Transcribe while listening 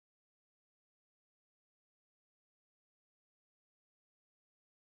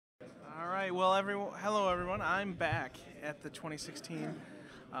right, well, hello everyone. I'm back at the 2016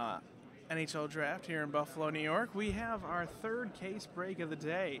 NHL Draft here in Buffalo, New York. We have our third case break of the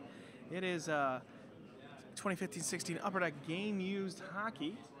day. It is 2015-16 Upper Deck Game Used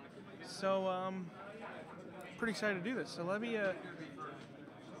Hockey. So, pretty excited to do this. So let me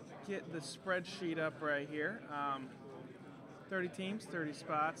get the spreadsheet up right here. 30 teams, 30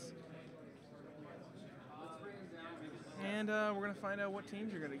 spots. And we're going to find out what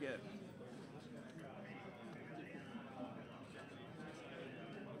teams you're going to get.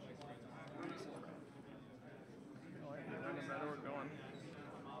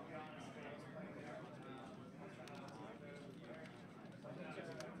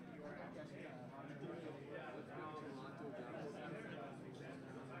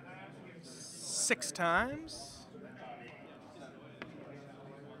 Six times.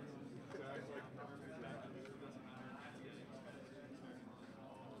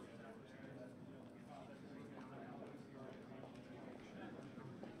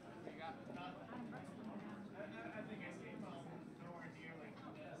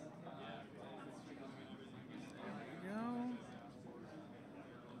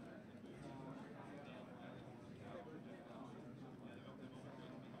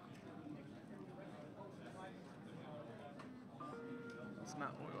 That's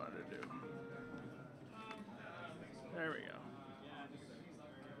not what we wanted to do. There we go.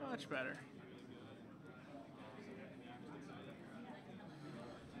 Much better.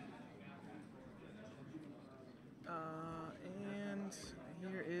 And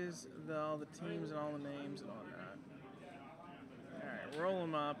here is all the teams and all the names and all that. Alright, roll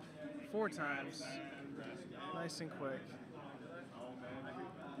them up 4 times. Nice and quick.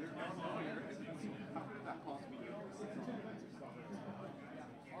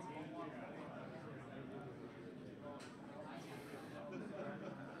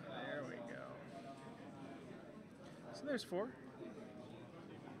 There we go. So there's 4.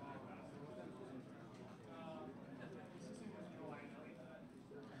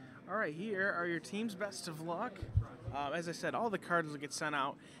 All right, here are your team's best of luck. As I said, all the cards will get sent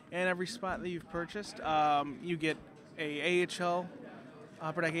out, and every spot that you've purchased, you get a AHL,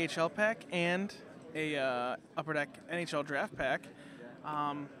 Upper Deck AHL pack, and a Upper Deck NHL Draft pack.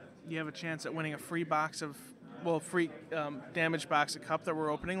 You have a chance at winning a free box of, free damaged box of cup that we're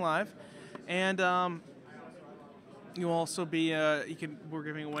opening live, and you'll also be we're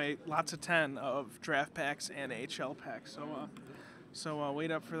giving away lots of 10 of draft packs and AHL packs. So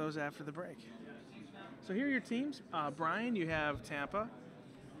wait up for those after the break. So here are your teams. Brian, you have Tampa.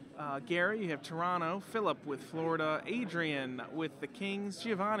 Gary, you have Toronto. Philip with Florida. Adrian with the Kings.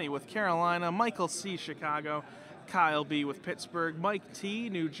 Giovanni with Carolina. Michael C, Chicago. Kyle B with Pittsburgh. Mike T,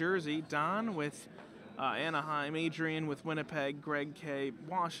 New Jersey. Don with Anaheim. Adrian with Winnipeg. Greg K,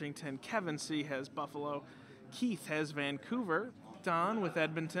 Washington. Kevin C has Buffalo. Keith has Vancouver. Don with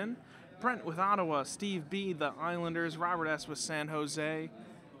Edmonton. Brent with Ottawa, Steve B, the Islanders, Robert S with San Jose,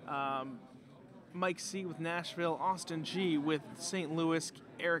 Mike C with Nashville, Austin G with St. Louis,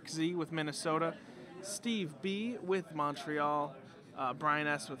 Eric Z with Minnesota, Steve B with Montreal, Brian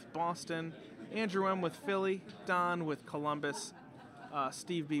S with Boston, Andrew M with Philly, Don with Columbus,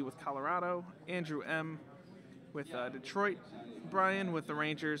 Steve B with Colorado, Andrew M with Detroit, Brian with the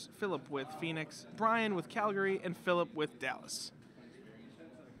Rangers, Philip with Phoenix, Brian with Calgary, and Philip with Dallas.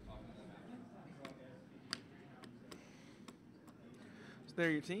 There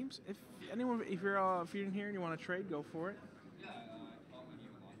are your teams. If you're in here and you want to trade, go for it.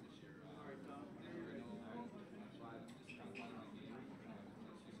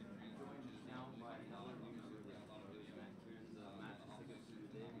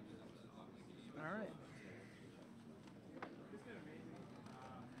 All right.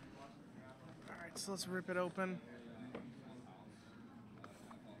 All right, so let's rip it open.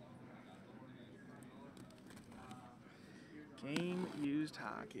 Game used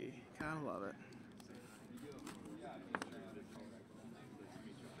hockey. Gotta love it.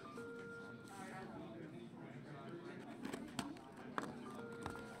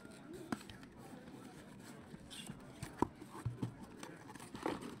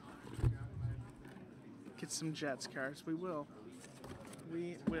 Get some Jets cards. We will.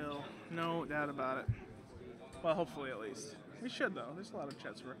 We will. No doubt about it. Well, hopefully at least. We should, though. There's a lot of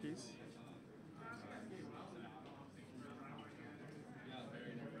Jets rookies.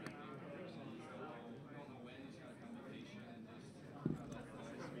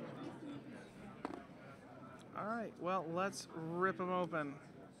 All right, well, let's rip them open.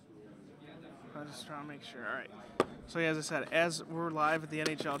 I'm just trying to make sure. All right. So, yeah, as I said, as we're live at the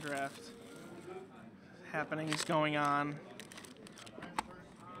NHL draft, happening is going on.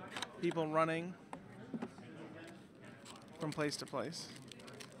 People running from place to place.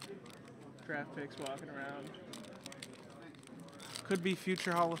 Draft picks walking around. Could be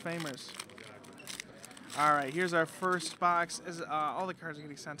future Hall of Famers. All right, here's our first box. As all the cards are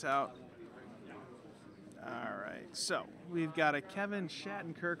getting sent out. All right, so we've got a Kevin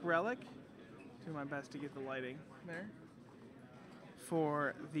Shattenkirk relic. Do my best to get the lighting there.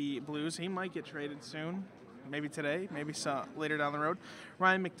 For the Blues, he might get traded soon. Maybe today, maybe later down the road.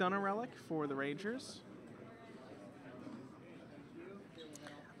 Ryan McDonough relic for the Rangers.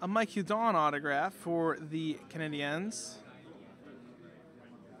 A Mike Hudon autograph for the Canadiens.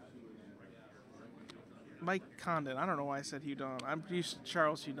 Mike Condon. I don't know why I said Hudon. I'm used to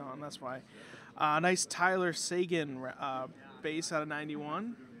Charles Hudon. That's why. Nice Tyler Seguin base out of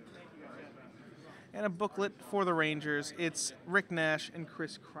 91. And a booklet for the Rangers. It's Rick Nash and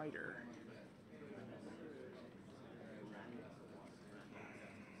Chris Kreider.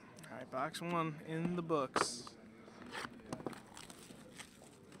 All right, box one in the books.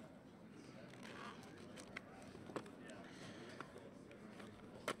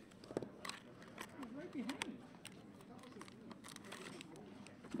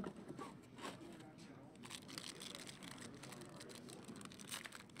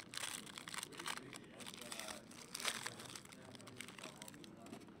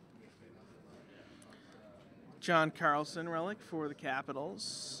 John Carlson relic for the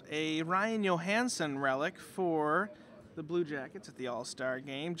Capitals. A Ryan Johansson relic for the Blue Jackets at the All-Star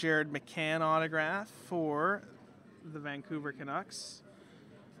game. Jared McCann autograph for the Vancouver Canucks.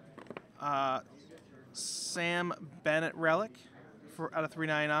 Sam Bennett relic out of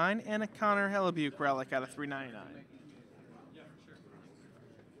 399, and a Connor Hellebuyck relic out of 399.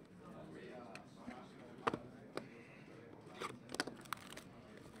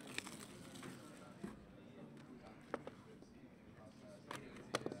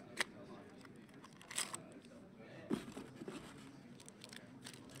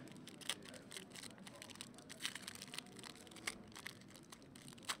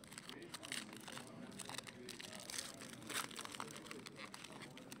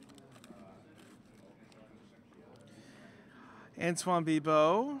 Antoine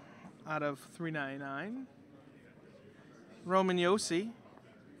Bibeau out of 399. Roman Josi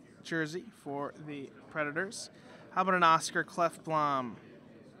jersey for the Predators. How about an Oscar Klefblom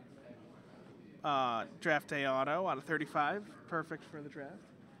draft day auto out of 35? Perfect for the draft.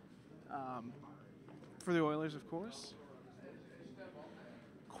 For the Oilers, of course.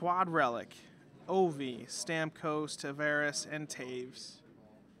 Quad relic. Ovi, Stamkos, Tavares, and Taves.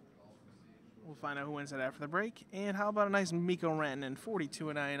 We'll find out who wins that after the break. And how about a nice Mikko Rantanen,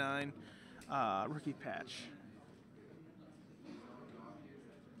 42/99 rookie patch.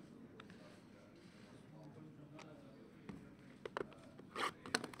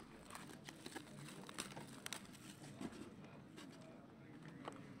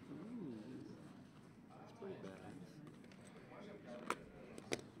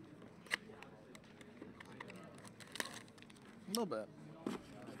 A little bit.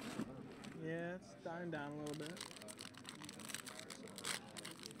 Yeah, it's dying down a little bit.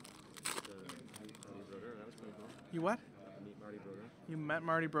 You what? You met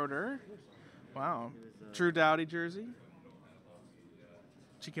Marty Brodeur? Wow. Drew Doughty jersey.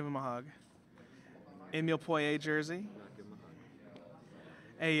 Did you give him a hug? Emile Poirier jersey.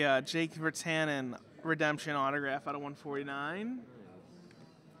 A Jake Virtanen redemption autograph out of 149.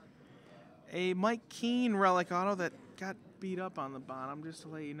 A Mike Keane relic auto that got beat up on the bottom, just to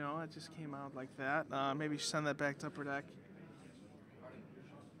let you know. It just came out like that. Maybe send that back to Upper Deck.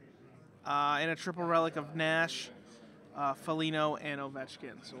 And a triple relic of Nash, Foligno, and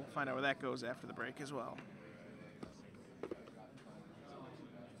Ovechkin. So we'll find out where that goes after the break as well.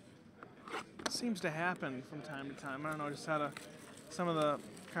 Seems to happen from time to time. I don't know just how to. Some of the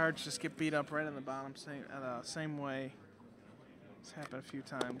cards just get beat up right on the bottom, same way. It's happened a few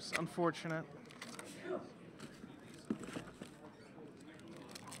times. Unfortunate.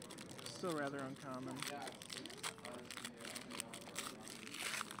 Still rather uncommon.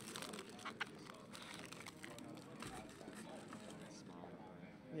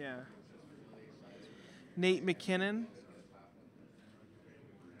 Yeah. Nate McKinnon.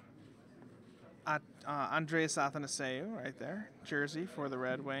 Andreas Athanasiou right there. Jersey for the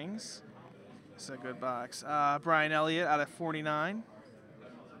Red Wings. It's a good box. Brian Elliott out of 49.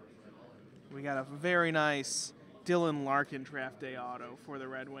 We got a very nice Dylan Larkin draft day auto for the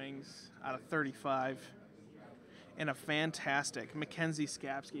Red Wings out of 35. And a fantastic Mackenzie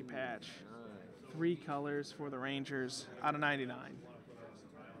Skapski patch. 3 colors for the Rangers out of 99.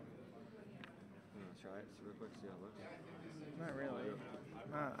 try it super quick, see how it looks. Not really.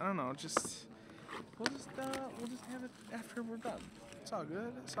 I don't know. We'll just have it after we're done. It's all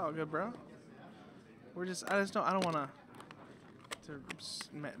good. It's all good, bro. I don't want to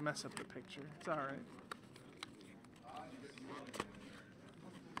mess up the picture. It's all right.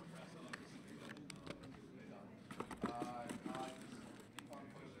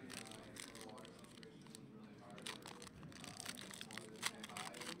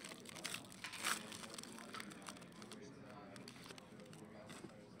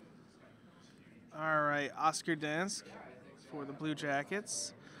 All right, Oscar Dansk for the Blue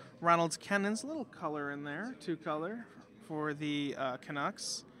Jackets. Ronald Kennan's little color in there, 2-color for the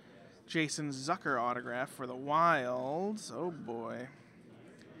Canucks. Jason Zucker autograph for the Wilds. Oh boy.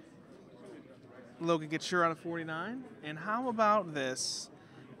 Logan Couture out of 49. And how about this?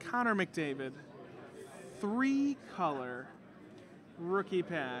 Connor McDavid, 3-color rookie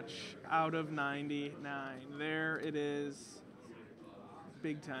patch out of 99. There it is.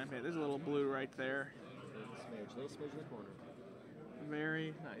 Big time hit. There's a little blue right there. Little smidge in the corner.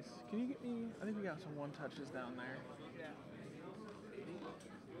 Very nice. Can you get me? I think we got some 1-touches down there.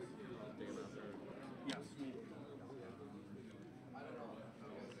 Yes.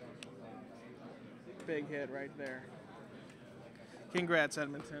 Big hit right there. Congrats,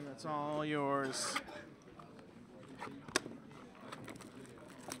 Edmonton. That's all yours.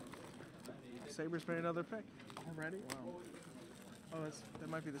 Sabres made another pick already. Wow. Oh, that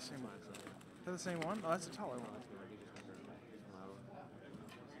might be the same one. Is that the same one? Oh, that's a taller one.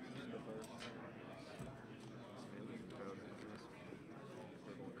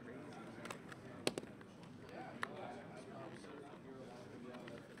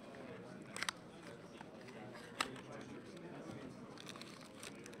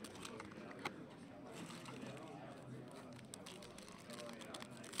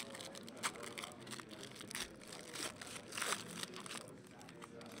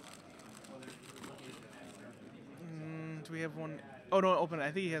 Do we have one? Oh, no, open it.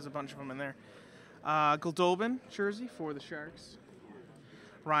 I think he has a bunch of them in there. Goldobin jersey for the Sharks.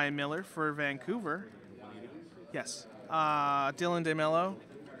 Ryan Miller for Vancouver. Yes. Dylan DeMello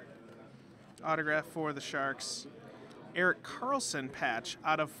autograph for the Sharks. Erik Karlsson patch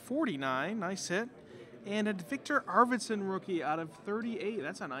out of 49. Nice hit. And a Victor Arvidsson rookie out of 38.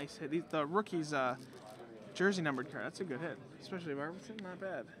 That's a nice hit. The rookie's jersey numbered card. That's a good hit. Especially of Arvidsson. Not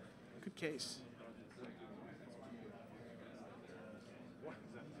bad. Good case.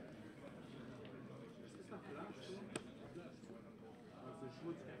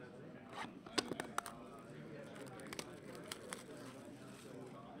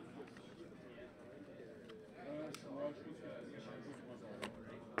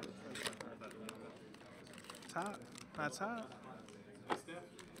 It's hot. That's hot.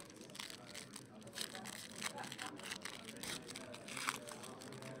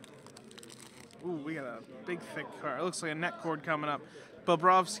 Ooh, we got a big thick card. It looks like a net cord coming up.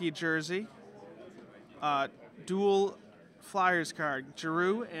 Bobrovsky jersey. Dual Flyers card.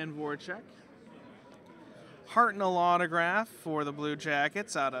 Giroux and Voracek. Hartnell autograph for the Blue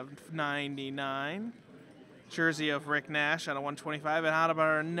Jackets out of 99. Jersey of Rick Nash out of 125. And how about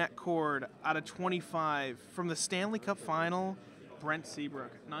our net cord out of 25 from the Stanley Cup Final, Brent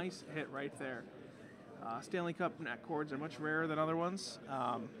Seabrook. Nice hit right there. Stanley Cup net cords are much rarer than other ones.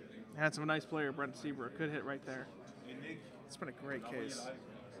 Had some nice player, Brent Seabrook. Good hit right there. It's been a great case.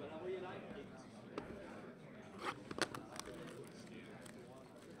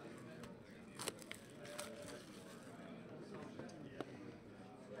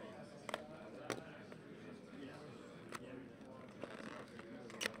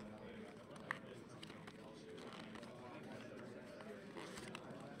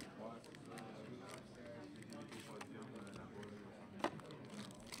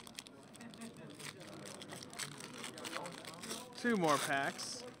 Two more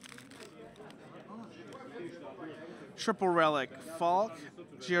packs. Triple relic. Falk,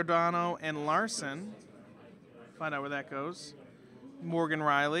 Giordano, and Larson. Find out where that goes. Morgan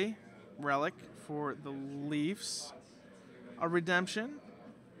Riley. Relic for the Leafs. A redemption.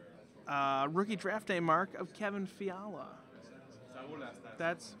 Rookie draft day mark of Kevin Fiala.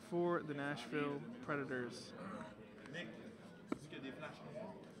 That's for the Nashville Predators.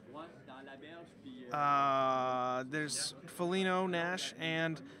 There's Foligno, Nash,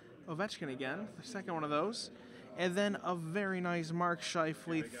 and Ovechkin again. The second one of those. And then a very nice Mark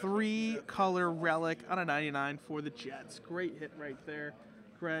Scheifele 3-color relic on a 99 for the Jets. Great hit right there.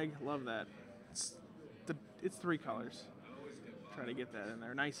 Greg, love that. It's 3 colors. Try to get that in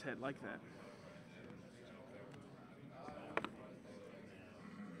there. Nice hit, like that.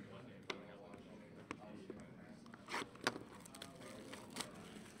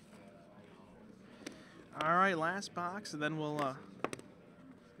 All right, last box, and then we'll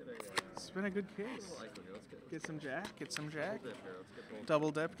spin a good case. Get some jack, get some jack.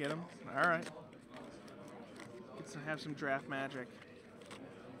 Double dip, get them. All right. Have some draft magic.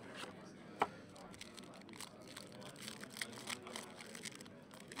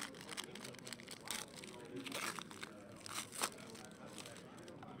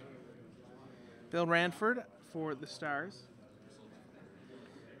 Bill Ranford for the Stars.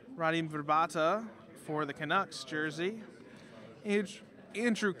 Radim Verbata for the Canucks jersey.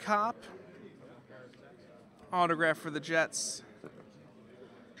 Andrew Kopp, autograph for the Jets.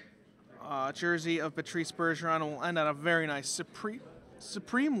 Jersey of Patrice Bergeron will end on a very nice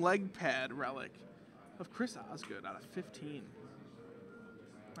Supreme leg pad relic of Chris Osgood out of 15.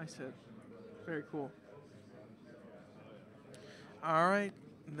 Nice hit. Very cool. All right,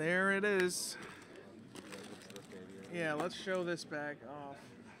 there it is. Yeah, let's show this back off.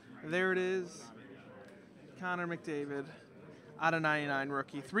 There it is. Connor McDavid out of 99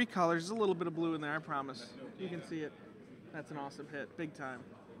 rookie. 3 colors, a little bit of blue in there, I promise. You can see it. That's an awesome hit, big time.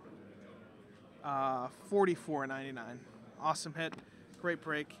 $44.99. Awesome hit. Great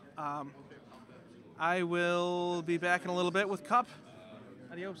break. I will be back in a little bit with Cup.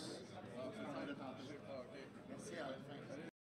 Adios.